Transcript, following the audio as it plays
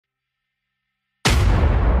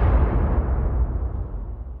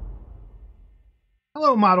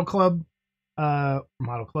Hello, Model Club,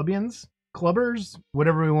 Model Clubians, Clubbers,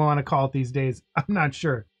 whatever we want to call it these days. I'm not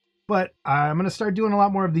sure, but I'm going to start doing a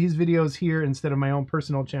lot more of these videos here instead of my own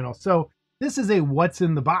personal channel. So this is a what's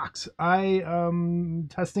in the box. I am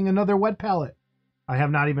testing another wet palette. I have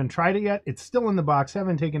not even tried it yet. It's still in the box.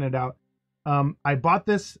 Haven't taken it out. I bought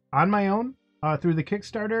this on my own through the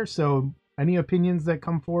Kickstarter. So any opinions that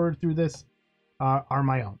come forward through this are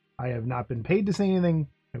my own. I have not been paid to say anything.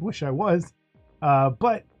 I wish I was.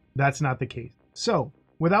 But that's not the case. So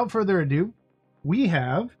without further ado, we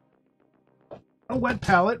have a wet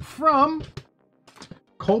palette from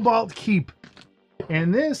Cobalt Keep.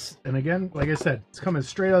 And this, and again, like I said, it's coming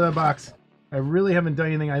straight out of the box. I really haven't done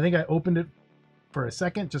anything. I think I opened it for a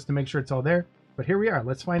second just to make sure it's all there. But here we are.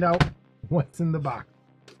 Let's find out what's in the box.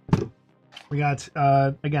 We got,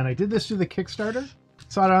 again, I did this through the Kickstarter.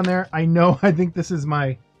 Saw it on there. I know, I think this is my,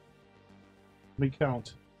 let me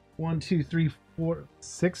count. 1, 2, 3, 4,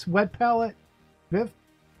 6 wet palette, 5th,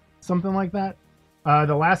 something like that.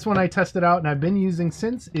 The last one I tested out and I've been using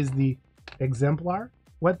since is the Exemplar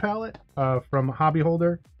wet palette from Hobby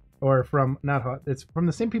Holder, or from, it's from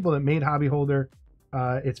the same people that made Hobby Holder.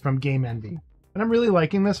 It's from Game Envy. And I'm really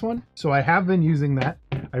liking this one, so I have been using that.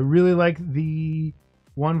 I really like the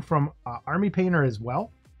one from Army Painter as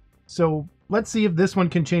well. So let's see if this one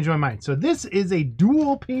can change my mind. So this is a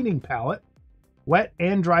dual painting palette. Wet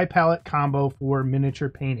and dry palette combo for miniature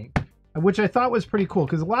painting, which I thought was pretty cool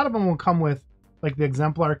because a lot of them will come with, like the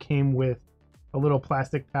Exemplar came with a little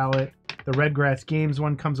plastic palette. The Redgrass Games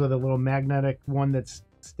one comes with a little magnetic one that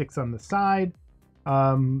sticks on the side.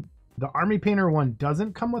 The Army Painter one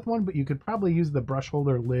doesn't come with one, but you could probably use the brush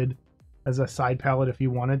holder lid as a side palette if you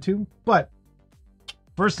wanted to. But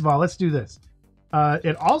first of all, let's do this.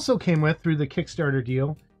 It also came with, through the Kickstarter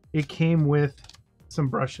deal, it came with some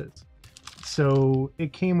brushes. So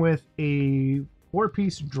it came with a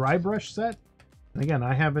 4-piece dry brush set. And again,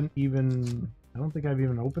 I don't think I've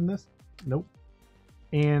even opened this. Nope.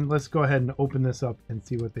 And let's go ahead and open this up and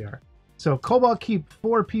see what they are. So Cobalt Keep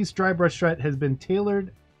 4-piece dry brush set has been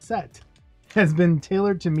tailored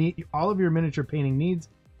to meet all of your miniature painting needs.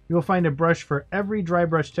 You will find a brush for every dry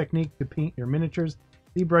brush technique to paint your miniatures.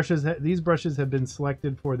 These brushes have been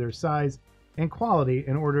selected for their size and quality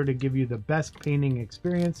in order to give you the best painting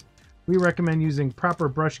experience. We recommend using proper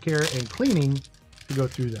brush care and cleaning to go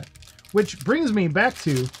through that. Which brings me back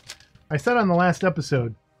to, I said on the last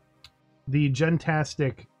episode, the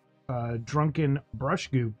Gentastic Drunken Brush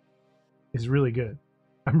Goop is really good.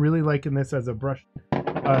 I'm really liking this as a brush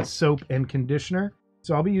soap and conditioner.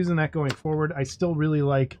 So I'll be using that going forward. I still really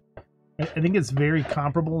like, I think it's very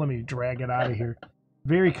comparable. Let me drag it out of here.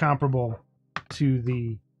 Very comparable to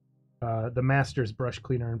the Masters Brush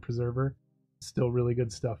Cleaner and Preserver. Still really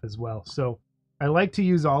good stuff as well. So I like to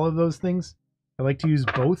use all of those things. I like to use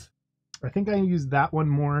both. I think I use that one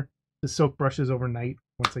more to soak brushes overnight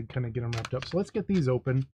once I kind of get them wrapped up. So let's get these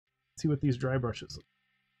open, see what these dry brushes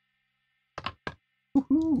look like.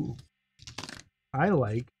 Woohoo! I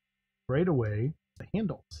like right away the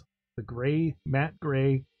handles, the gray, matte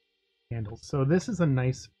gray handles. So this is a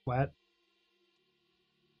nice flat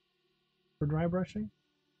for dry brushing.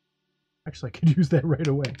 Actually, I could use that right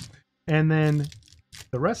away. And then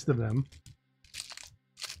the rest of them,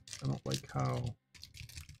 I don't like how,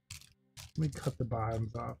 let me cut the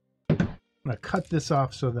bottoms off. I'm going to cut this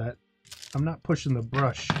off so that I'm not pushing the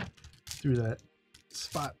brush through that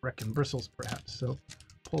spot wrecking bristles perhaps. So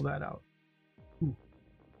pull that out. Ooh,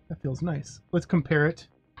 that feels nice. Let's compare it.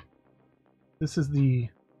 This is the,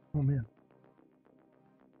 oh man.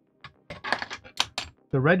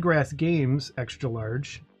 The Redgrass Games extra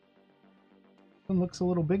large. This one looks a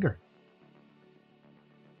little bigger.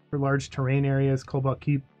 For large terrain areas, Cobalt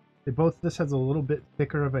Keep, this has a little bit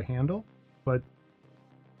thicker of a handle, but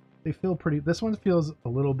they feel pretty. This one feels a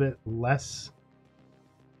little bit less.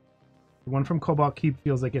 The one from Cobalt Keep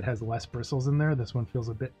feels like it has less bristles in there. This one feels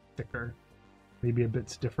a bit thicker, maybe a bit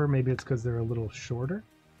stiffer. Maybe it's because they're a little shorter.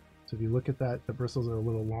 So if you look at that, the bristles are a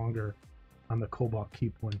little longer on the Cobalt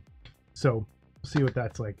Keep one. So we'll see what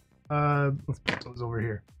that's like. Let's put those over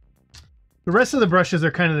here. The rest of the brushes are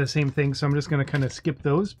kind of the same thing, so I'm just going to kind of skip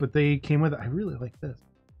those, but they came with, I really like this.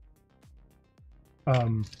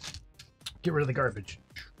 Get rid of the garbage.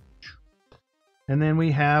 And then we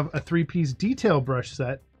have a 3-piece detail brush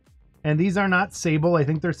set, and these are not sable. I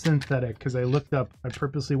think they're synthetic because I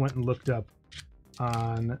purposely went and looked up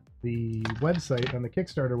on the website, on the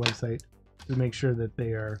Kickstarter website, to make sure that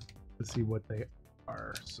they are, to see what they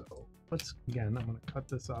are. So again, I'm going to cut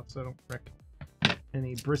this off so I don't wreck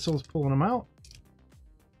any bristles pulling them out.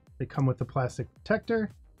 They come with the plastic protector.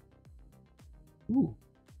 Ooh.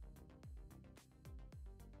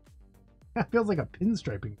 That feels like a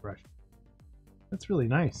pinstriping brush. That's really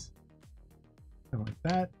nice. Kind of like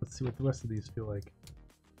that. Let's see what the rest of these feel like.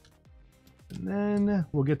 And then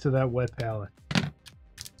we'll get to that wet palette.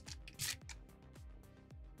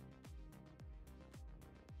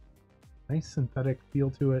 Nice synthetic feel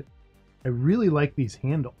to it. I really like these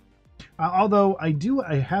handles. Although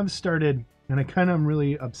I have started, and I kind of am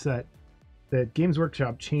really upset that Games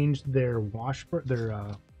Workshop changed their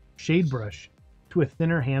shade brush to a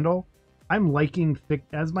thinner handle. I'm liking thick,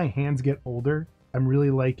 as my hands get older, I'm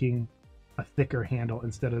really liking a thicker handle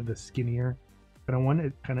instead of the skinnier kind of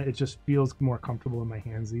one. It just feels more comfortable in my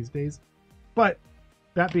hands these days. But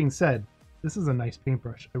that being said, this is a nice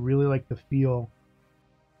paintbrush. I really like the feel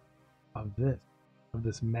of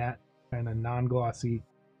this matte kind of non-glossy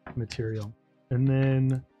material. And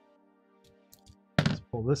then let's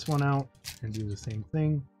pull this one out and do the same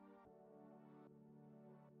thing.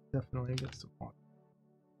 Definitely get some water.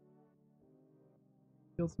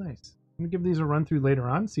 Feels nice. I'm gonna give these a run through later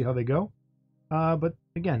on, see how they go. But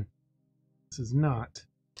again, this is not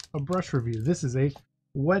a brush review. This is a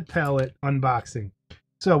wet palette unboxing.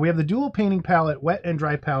 So we have the dual painting palette, wet and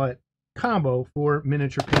dry palette combo for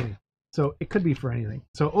miniature painting. So it could be for anything.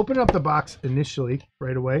 So open up the box initially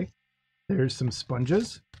right away. There's some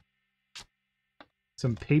sponges,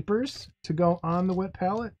 some papers to go on the wet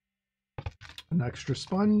palette, an extra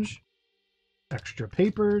sponge, extra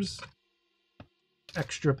papers,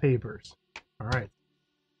 extra papers. All right.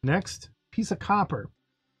 Next, piece of copper.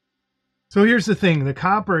 So here's the thing. The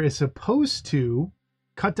copper is supposed to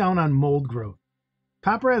cut down on mold growth.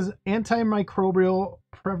 Copper has antimicrobial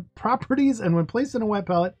properties, and when placed in a wet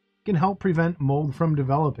palette, can help prevent mold from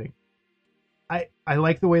developing. I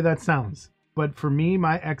like the way that sounds, but for me,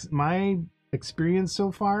 my experience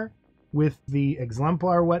so far with the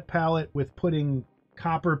Exemplar wet palette, with putting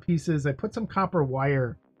copper pieces, I put some copper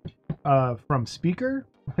wire from speaker.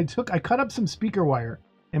 I cut up some speaker wire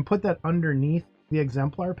and put that underneath the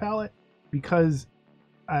Exemplar palette because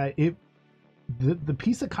the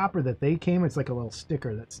piece of copper that they came, it's like a little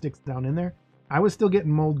sticker that sticks down in there. I was still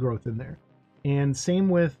getting mold growth in there, and same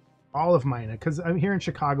with all of mine, because I'm here in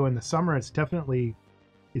Chicago in the summer.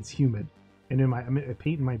 It's humid, and I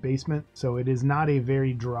paint in my basement, so it is not a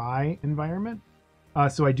very dry environment.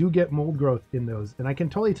 So I do get mold growth in those, and I can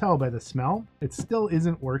totally tell by the smell. It still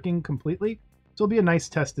isn't working completely, so it'll be a nice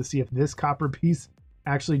test to see if this copper piece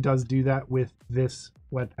actually does do that with this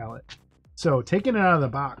wet palette. So taking it out of the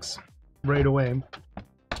box right away,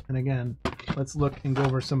 and again, let's look and go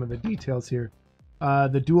over some of the details here.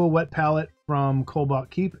 The dual wet palette from Cobalt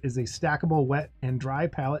Keep is a stackable wet and dry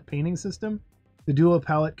palette painting system. The dual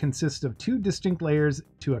palette consists of 2 distinct layers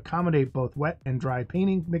to accommodate both wet and dry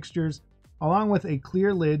painting mixtures, along with a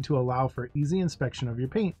clear lid to allow for easy inspection of your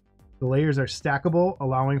paint. The layers are stackable,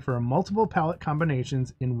 allowing for multiple palette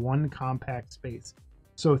combinations in one compact space.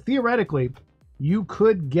 So theoretically, you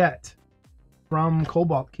could get from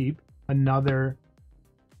Cobalt Keep another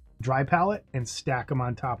dry palette and stack them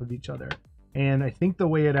on top of each other. And I think the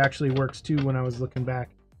way it actually works too, when I was looking back,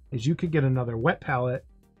 is you could get another wet palette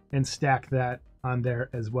and stack that on there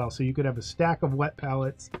as well. So you could have a stack of wet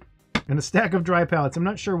palettes and a stack of dry palettes. I'm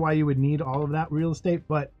not sure why you would need all of that real estate,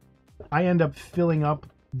 but I end up filling up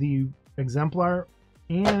the Exemplar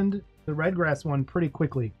and the Redgrass one pretty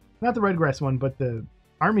quickly. Not the Redgrass one, but the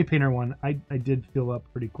Army Painter one, I did fill up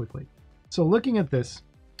pretty quickly. So looking at this,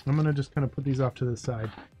 I'm going to just kind of put these off to the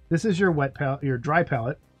side. This is your wet palette, your dry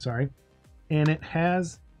palette, sorry. And it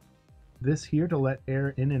has this here to let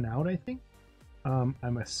air in and out, I think.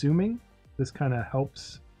 I'm assuming this kind of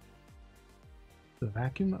helps the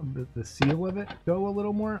vacuum of the seal of it go a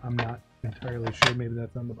little more. I'm not entirely sure. Maybe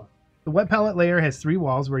that's on the bottom. The wet palette layer has 3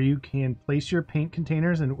 walls where you can place your paint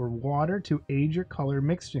containers and or water to aid your color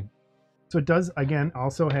mixing. So it does, again,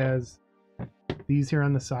 also has these here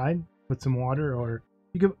on the side. Put some water, or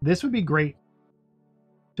you could. This would be great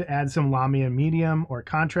to add some Lamia medium or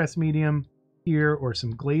contrast medium here, or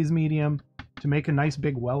some glaze medium to make a nice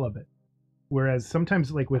big well of it. Whereas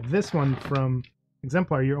sometimes, like with this one from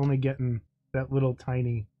Exemplar, you're only getting that little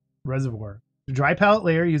tiny reservoir. The dry palette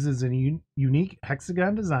layer uses a unique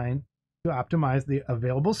hexagon design to optimize the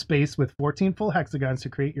available space with 14 full hexagons to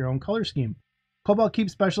create your own color scheme. Cobalt Keep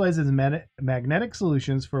specializes in magnetic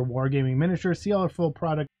solutions for wargaming miniatures. See our full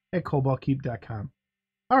product at cobaltkeep.com.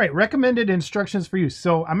 All right, recommended instructions for use.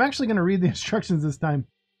 So I'm actually going to read the instructions this time.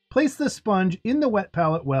 Place the sponge in the wet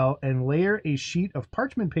palette well and layer a sheet of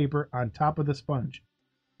parchment paper on top of the sponge.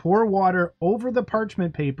 Pour water over the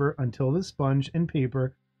parchment paper until the sponge and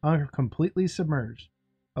paper are completely submerged.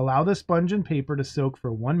 Allow the sponge and paper to soak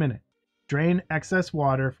for 1 minute. Drain excess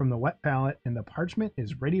water from the wet palette and the parchment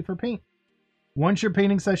is ready for paint. Once your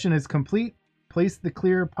painting session is complete, place the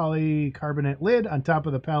clear polycarbonate lid on top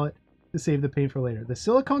of the palette to save the paint for later. The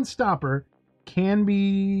silicone stopper can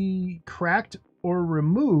be cracked or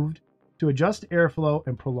removed to adjust airflow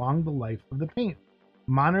and prolong the life of the paint.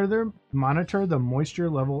 Monitor the moisture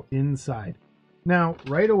level inside. Now,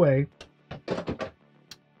 right away,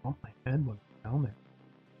 oh, my head was down there.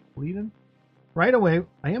 Bleeding? Right away,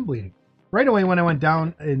 I am bleeding. Right away when I went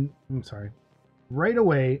down, and I'm sorry. Right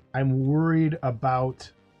away, I'm worried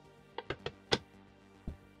about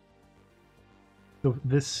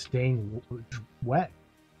this staying wet.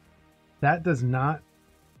 That does not,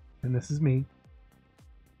 and this is me,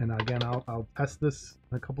 and again, I'll test this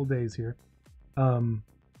in a couple days here.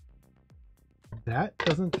 That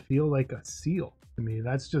doesn't feel like a seal to me.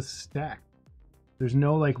 That's just stacked. There's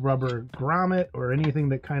no like rubber grommet or anything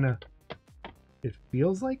that kind of, it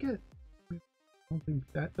feels like it. I don't think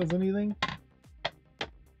that does anything.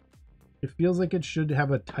 It feels like it should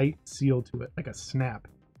have a tight seal to it, like a snap,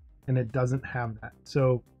 and it doesn't have that.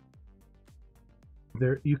 So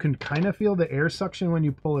there, you can kind of feel the air suction when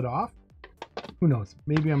you pull it off. Who knows?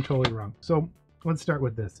 Maybe I'm totally wrong. So let's start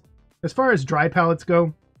with this. As far as dry palettes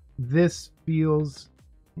go, this feels,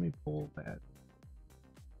 let me pull that.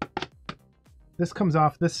 This comes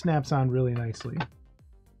off, this snaps on really nicely.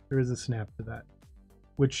 There is a snap to that,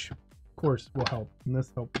 which of course will help, and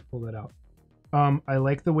this helps pull that out. I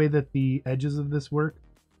like the way that the edges of this work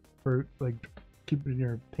for like keeping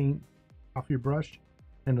your paint off your brush,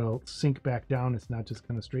 and it'll sink back down. It's not just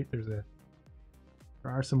kind of straight. There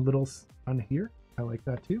are some littles on here. I like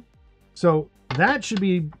that too. So that should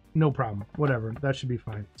be no problem. Whatever, that should be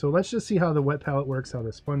fine. So let's just see how the wet palette works, how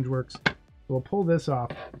the sponge works. We'll pull this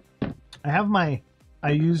off. I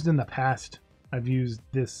used in the past, I've used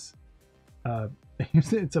this,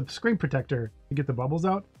 it's a screen protector to get the bubbles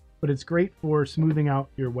out, but it's great for smoothing out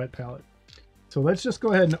your wet palette. So let's just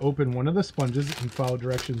go ahead and open one of the sponges and follow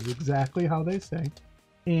directions exactly how they say.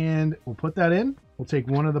 And we'll put that in. We'll take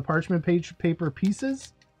one of the parchment paper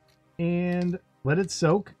pieces and let it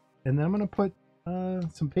soak. And then I'm going to put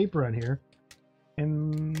some paper on here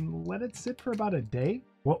and let it sit for about a day.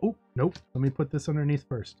 Well, oh, nope. Let me put this underneath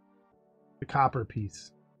first. The copper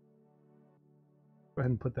piece. Go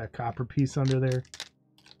ahead and put that copper piece under there.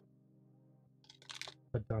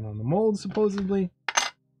 Put down on the mold, supposedly.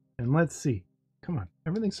 And let's see. Come on.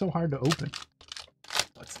 Everything's so hard to open.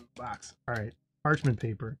 What's in the box? All right. Parchment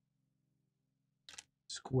paper.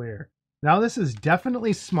 Square. Now this is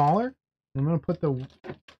definitely smaller. I'm going to put the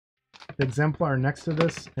exemplar next to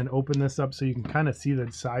this and open this up so you can kind of see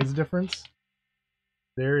the size difference.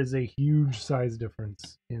 There is a huge size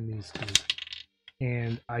difference in these two.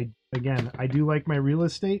 And I do like my real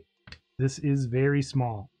estate. This is very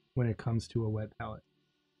small when it comes to a wet palette.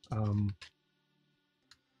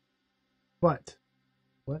 But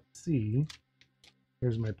let's see.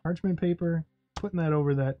 Here's my parchment paper, putting that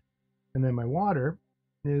over that. And then my water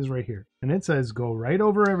is right here. And it says go right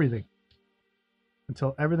over everything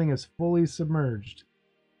until everything is fully submerged.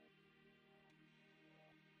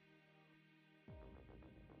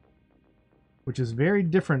 Which is very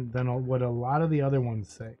different than what a lot of the other ones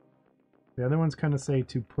say. The other ones kind of say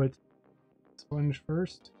to put sponge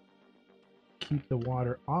first, keep the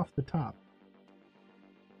water off the top.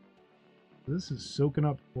 This is soaking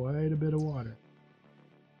up quite a bit of water.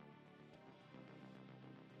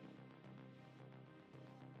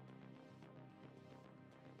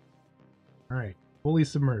 All right, fully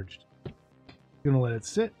submerged. Gonna let it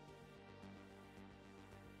sit.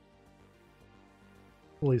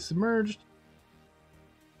 Fully submerged.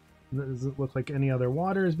 Does it look like any other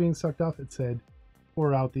water is being sucked off? It said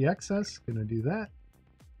pour out the excess. Gonna do that.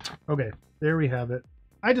 Okay, there we have it.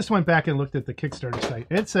 I just went back and looked at the Kickstarter site.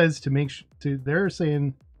 It says to make they're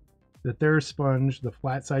saying that their sponge, the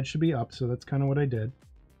flat side should be up, so that's kind of what I did.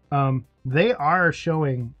 They are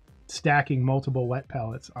showing stacking multiple wet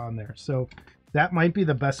palettes on there, so that might be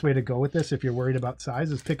the best way to go with this if you're worried about size,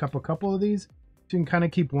 is pick up a couple of these. You can kind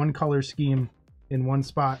of keep one color scheme in one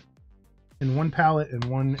spot, in one palette, and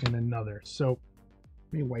one in another. So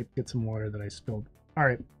let me get some water that I spilled. All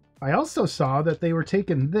right, I also saw that they were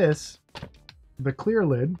taking this, the clear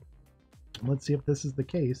lid, let's see if this is the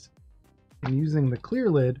case, and using the clear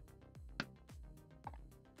lid,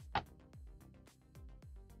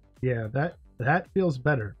 yeah, that feels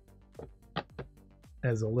better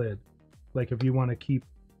as a lid. Like if you want to keep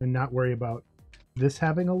and not worry about this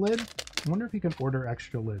having a lid. I wonder if you can order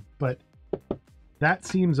extra lid, but that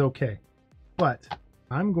seems okay. But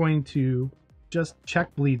I'm going to just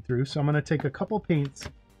check bleed through. So I'm going to take a couple paints,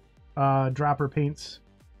 dropper paints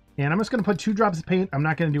And I'm just going to put 2 drops of paint. I'm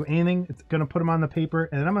not going to do anything. It's going to put them on the paper,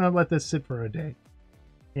 and then I'm going to let this sit for a day.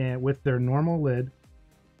 And with their normal lid,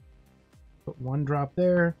 put 1 drop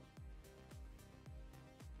there.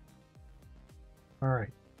 All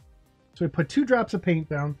right. So we put 2 drops of paint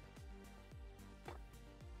down.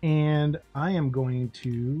 And I am going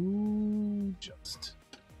to just...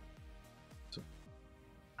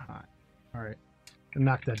 All right.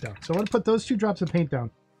 Knock that down. So I'm going to put those 2 drops of paint down.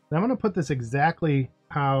 Then I'm going to put this exactly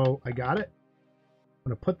how I got it. I'm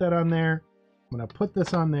going to put that on there. I'm going to put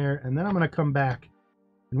this on there. And then I'm going to come back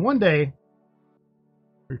in one day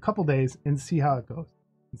or a couple days and see how it goes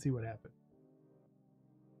and see what happens.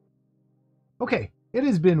 Okay, it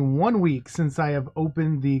has been 1 week since I have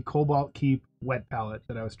opened the Cobalt Keep wet palette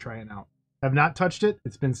that I was trying out. I have not touched it.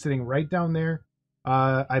 It's been sitting right down there.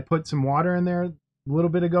 I put some water in there a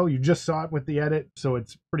little bit ago. You just saw it with the edit, so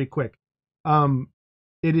it's pretty quick.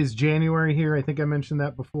 It is January here. I think I mentioned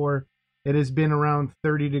that before. It has been around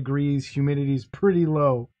 30 degrees. Humidity is pretty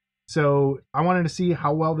low. So I wanted to see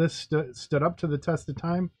how well this stood up to the test of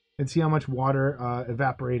time and see how much water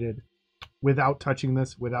evaporated without touching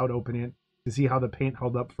this, without opening it, to see how the paint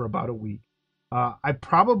held up for about a week. I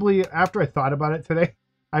probably, after I thought about it today,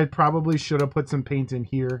 I probably should have put some paint in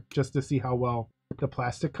here just to see how well the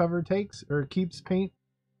plastic cover takes or keeps paint.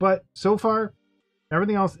 But so far,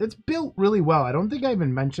 everything else, it's built really well. I don't think I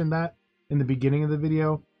even mentioned that in the beginning of the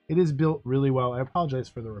video. It is built really well. I apologize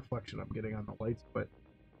for the reflection I'm getting on the lights, but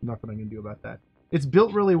nothing I can do about that. It's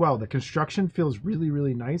built really well. The construction feels really,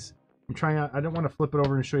 really nice. I'm trying out, I don't want to flip it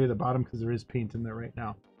over and show you the bottom because there is paint in there right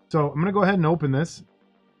now. So I'm going to go ahead and open this.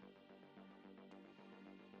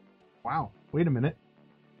 Wow, wait a minute.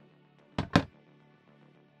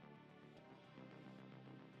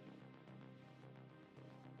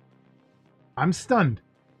 I'm stunned.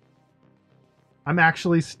 I'm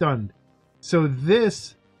actually stunned. So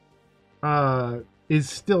this is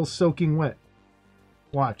still soaking wet.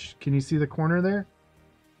 Watch. Can you see the corner there?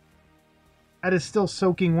 That is still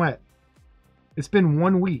soaking wet. It's been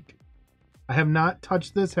 1 week. I have not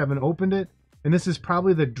touched this, haven't opened it, and this is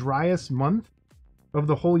probably the driest month of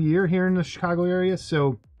the whole year here in the Chicago area.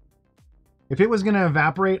 So if it was going to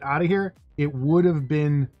evaporate out of here, it would have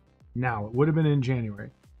been now. It would have been in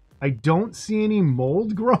January. I don't see any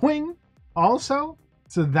mold growing also,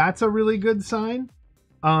 so that's a really good sign.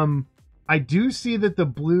 I do see that the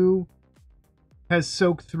blue has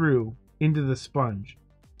soaked through into the sponge.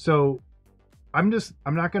 So I just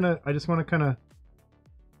want to kind of,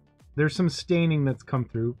 there's some staining that's come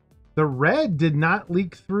through. The red did not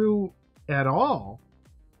leak through at all,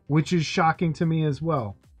 which is shocking to me as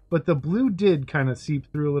well. But the blue did kind of seep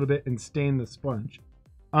through a little bit and stain the sponge.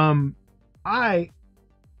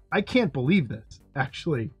 I can't believe this,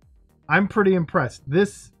 actually. I'm pretty impressed.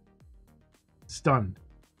 This stunned.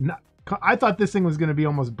 I thought this thing was going to be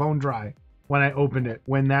almost bone dry when I opened it.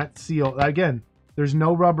 When that seal, again, there's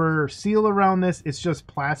no rubber seal around this. It's just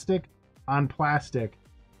plastic on plastic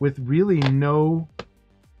with really no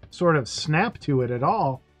sort of snap to it at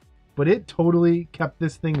all. But it totally kept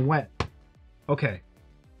this thing wet. Okay.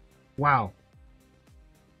 Wow.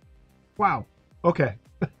 Wow. Okay.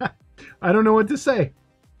 I don't know what to say.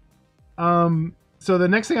 So the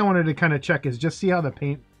next thing I wanted to kind of check is just see how the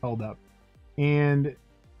paint held up. And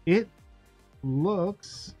it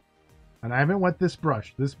looks, and I haven't wet this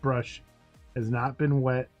brush. This brush has not been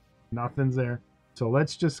wet. Nothing's there. So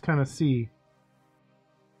let's just kind of see.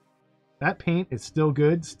 That paint is still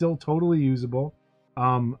good, still totally usable.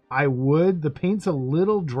 The paint's a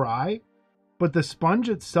little dry, but the sponge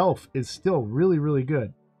itself is still really, really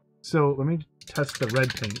good. So let me test the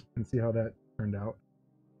red paint and see how that turned out.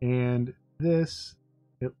 And this,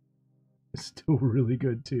 it is still really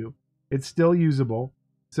good too. It's still usable.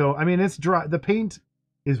 So, I mean, it's dry. The paint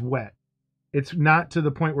is wet. It's not to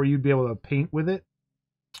the point where you'd be able to paint with it.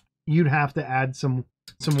 You'd have to add some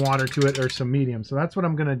water to it or some medium. So that's what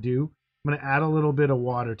I'm going to do. I'm going to add a little bit of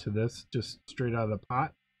water to this, just straight out of the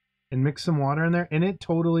pot, and mix some water in there. And it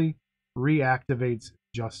totally reactivates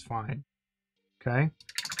just fine. Okay.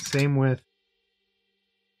 Same with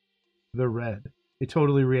the red. It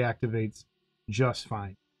totally reactivates just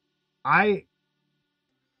fine.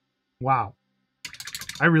 Wow.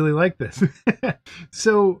 I really like this.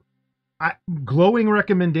 So, glowing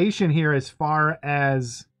recommendation here as far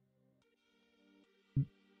as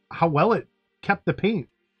how well it kept the paint.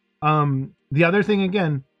 The other thing,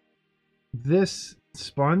 again, this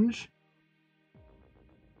sponge,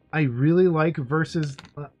 I really like versus,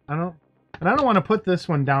 I don't want to put this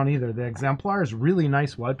one down either. The Exemplar is really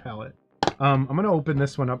nice wet palette. I'm going to open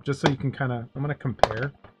this one up just so you can kind of, I'm going to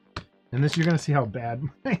compare. And this, you're going to see how bad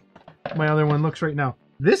my other one looks right now.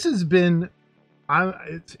 this has been,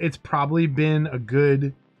 it's probably been a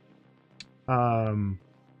good a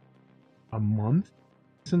month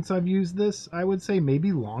since I've used this. I would say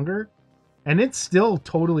maybe longer, and it's still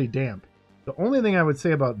totally damp. The only thing I would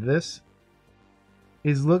say about this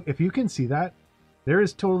is, look, if you can see that, there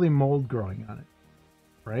is totally mold growing on it,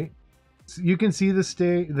 right? So you can see you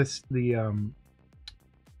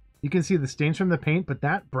can see the stains from the paint, but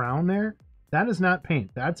that brown there, that is not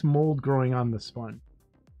paint. That's mold growing on the sponge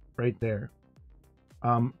right there.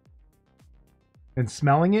 And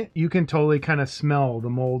smelling it, you can totally kind of smell the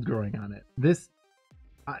mold growing on it. This,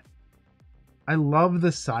 I love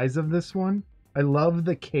the size of this one. I love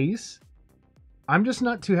the case. I'm just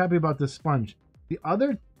not too happy about this sponge. The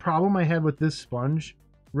other problem I had with this sponge,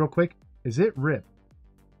 real quick, is it ripped.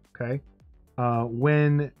 Okay.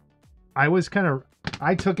 When I was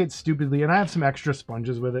I took it stupidly, and I have some extra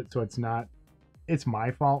sponges with it, so it's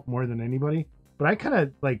my fault more than anybody. But I kind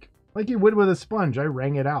of like you would with a sponge, I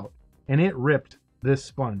wrung it out, and it ripped this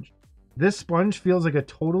sponge. This sponge feels like a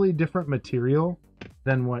totally different material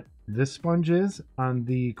than what this sponge is on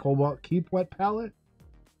the Cobalt Keep wet palette,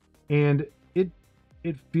 and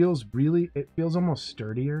it feels almost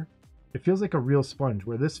sturdier. It feels like a real sponge,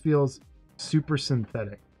 where this feels super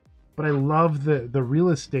synthetic. But I love the real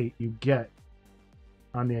estate you get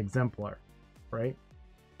on the exemplar, right?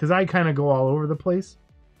 Because I kind of go all over the place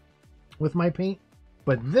with my paint,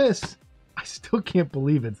 but this, I still can't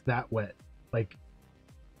believe it's that wet. Like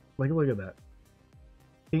look at that.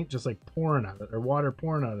 Paint just like pouring out of it, or water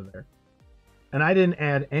pouring out of there. And I didn't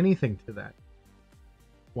add anything to that.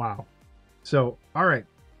 Wow. So, all right.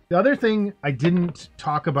 The other thing I didn't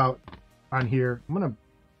talk about on here,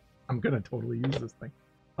 I'm gonna totally use this thing.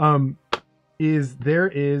 Is there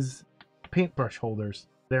is paintbrush holders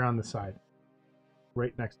there on the side,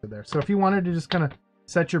 right next to there. So if you wanted to just kind of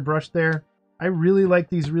set your brush there, I really like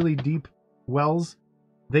these really deep wells.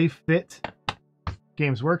 They fit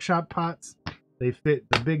Games Workshop pots. They fit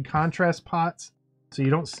the big contrast pots, so you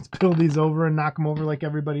don't spill these over and knock them over like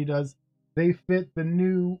everybody does. They fit the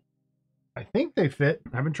new, I think they fit,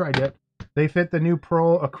 I haven't tried yet. They fit the new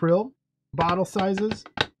Pro Acryl bottle sizes.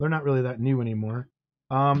 They're not really that new anymore.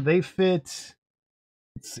 They fit,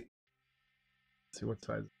 let's see what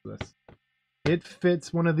size is this. It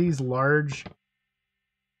fits one of these large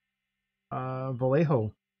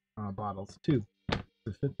Vallejo bottles too. Does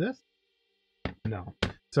it fit this? No.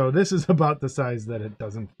 So this is about the size that it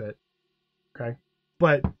doesn't fit. Okay.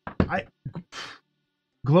 But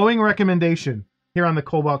glowing recommendation here on the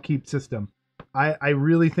Cobalt Keep system. I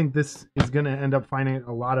really think this is going to end up finding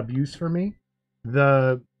a lot of use for me.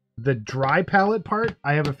 The dry palette part,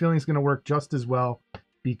 I have a feeling is going to work just as well,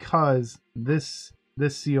 because this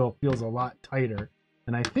seal feels a lot tighter.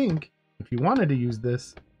 And I think if you wanted to use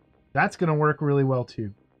this, that's going to work really well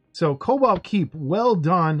too. So Cobalt Keep, well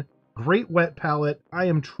done. Great wet palette. I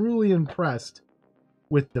am truly impressed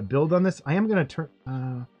with the build on this. I am going to turn,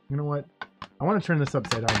 you know what? I want to turn this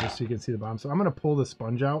upside down just so you can see the bottom. So I'm going to pull the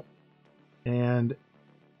sponge out, and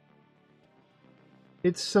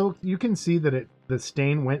it's so, you can see that the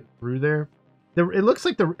stain went through there. It looks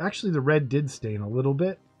like actually the red did stain a little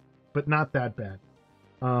bit, but not that bad.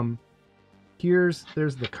 There's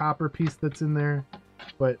the copper piece that's in there,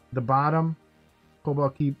 but the bottom,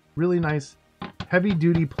 Cobalt Keep, really nice, heavy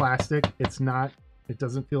duty plastic. It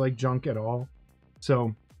doesn't feel like junk at all.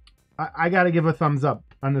 So I got to give a thumbs up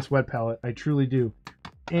on this wet palette. I truly do.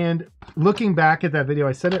 And looking back at that video,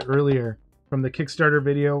 I said it earlier, from the Kickstarter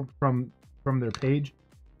video from their page,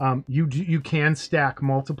 you can stack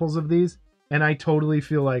multiples of these, and I totally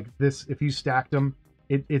feel like this, if you stacked them,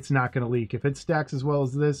 it's not going to leak. If it stacks as well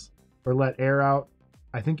as this, or let air out,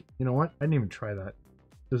 I think, you know what? I didn't even try that.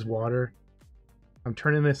 There's water. I'm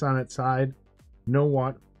turning this on its side. No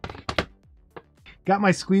water. Got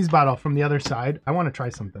my squeeze bottle from the other side. I want to try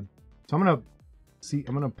something. So I'm going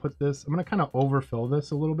to put this, I'm going to kind of overfill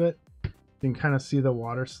this a little bit. You can kind of see the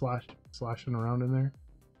water sloshing around in there.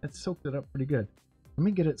 It soaked it up pretty good. Let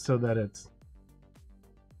me get it so that it's,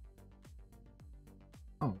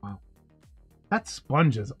 oh wow. That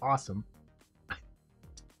sponge is awesome. I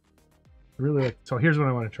really like, so here's what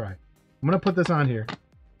I want to try. I'm going to put this on here.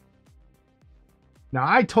 Now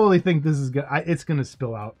I totally think this is good. It's going to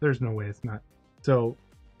spill out. There's no way it's not. So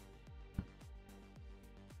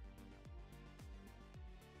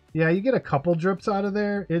yeah, you get a couple drips out of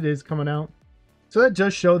there. It is coming out. So that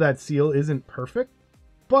does show that seal isn't perfect,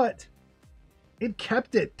 but it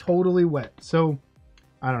kept it totally wet. So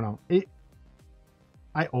I don't know.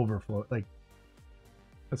 I overflow it. Like,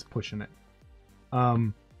 that's pushing it.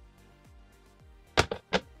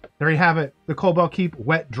 There you have it. The Cobalt Keep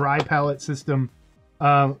wet dry palette system.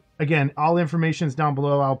 Again, all information is down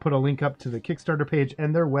below. I'll put a link up to the Kickstarter page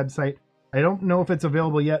and their website. I don't know if it's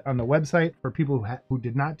available yet on the website for people who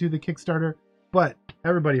did not do the Kickstarter, but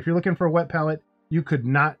everybody, if you're looking for a wet palette, you could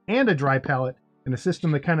not, and a dry palette, and a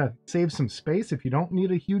system that kind of saves some space if you don't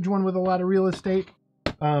need a huge one with a lot of real estate.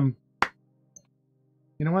 You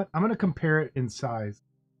know what? I'm going to compare it in size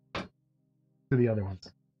to the other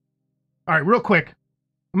ones. All right, real quick.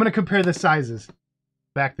 I'm going to compare the sizes.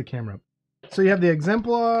 Back the camera up. So you have the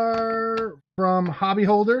exemplar from Hobby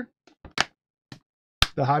Holder.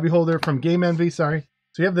 The Hobby Holder from Game Envy, sorry.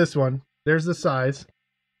 So you have this one. There's the size.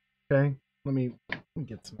 Okay, let me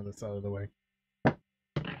get some of this out of the way.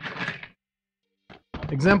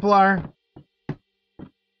 Exemplar.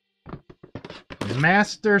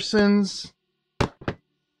 Masterson's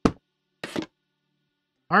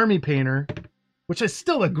Army Painter, which is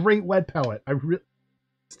still a great wet palette.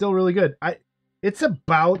 Still really good. It's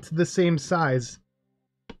about the same size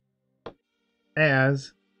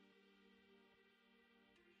as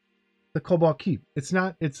the Cobalt Keep. It's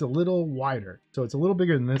not, it's a little wider. So it's a little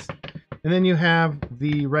bigger than this. And then you have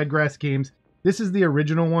the Redgrass Games. This is the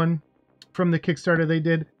original one from the Kickstarter they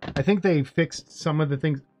did. I think they fixed some of the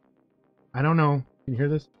things. I don't know. Can you hear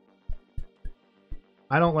this?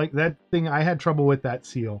 I don't like that thing. I had trouble with that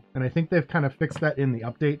seal. And I think they've kind of fixed that in the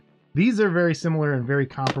update. These are very similar and very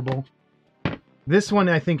comparable. This one,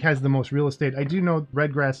 I think, has the most real estate. I do know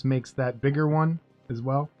Redgrass makes that bigger one as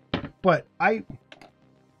well. But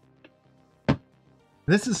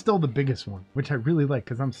this is still the biggest one, which I really like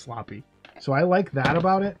because I'm sloppy. So I like that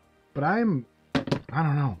about it. But I don't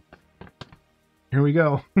know. Here we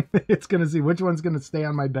go. It's going to see which one's going to stay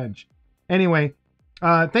on my bench. Anyway,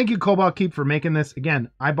 thank you, Cobalt Keep, for making this. Again,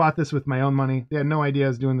 I bought this with my own money. They had no idea I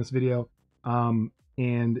was doing this video.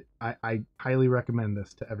 And I highly recommend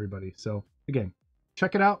this to everybody. So again,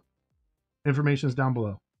 check it out. Information is down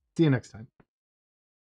below. See you next time.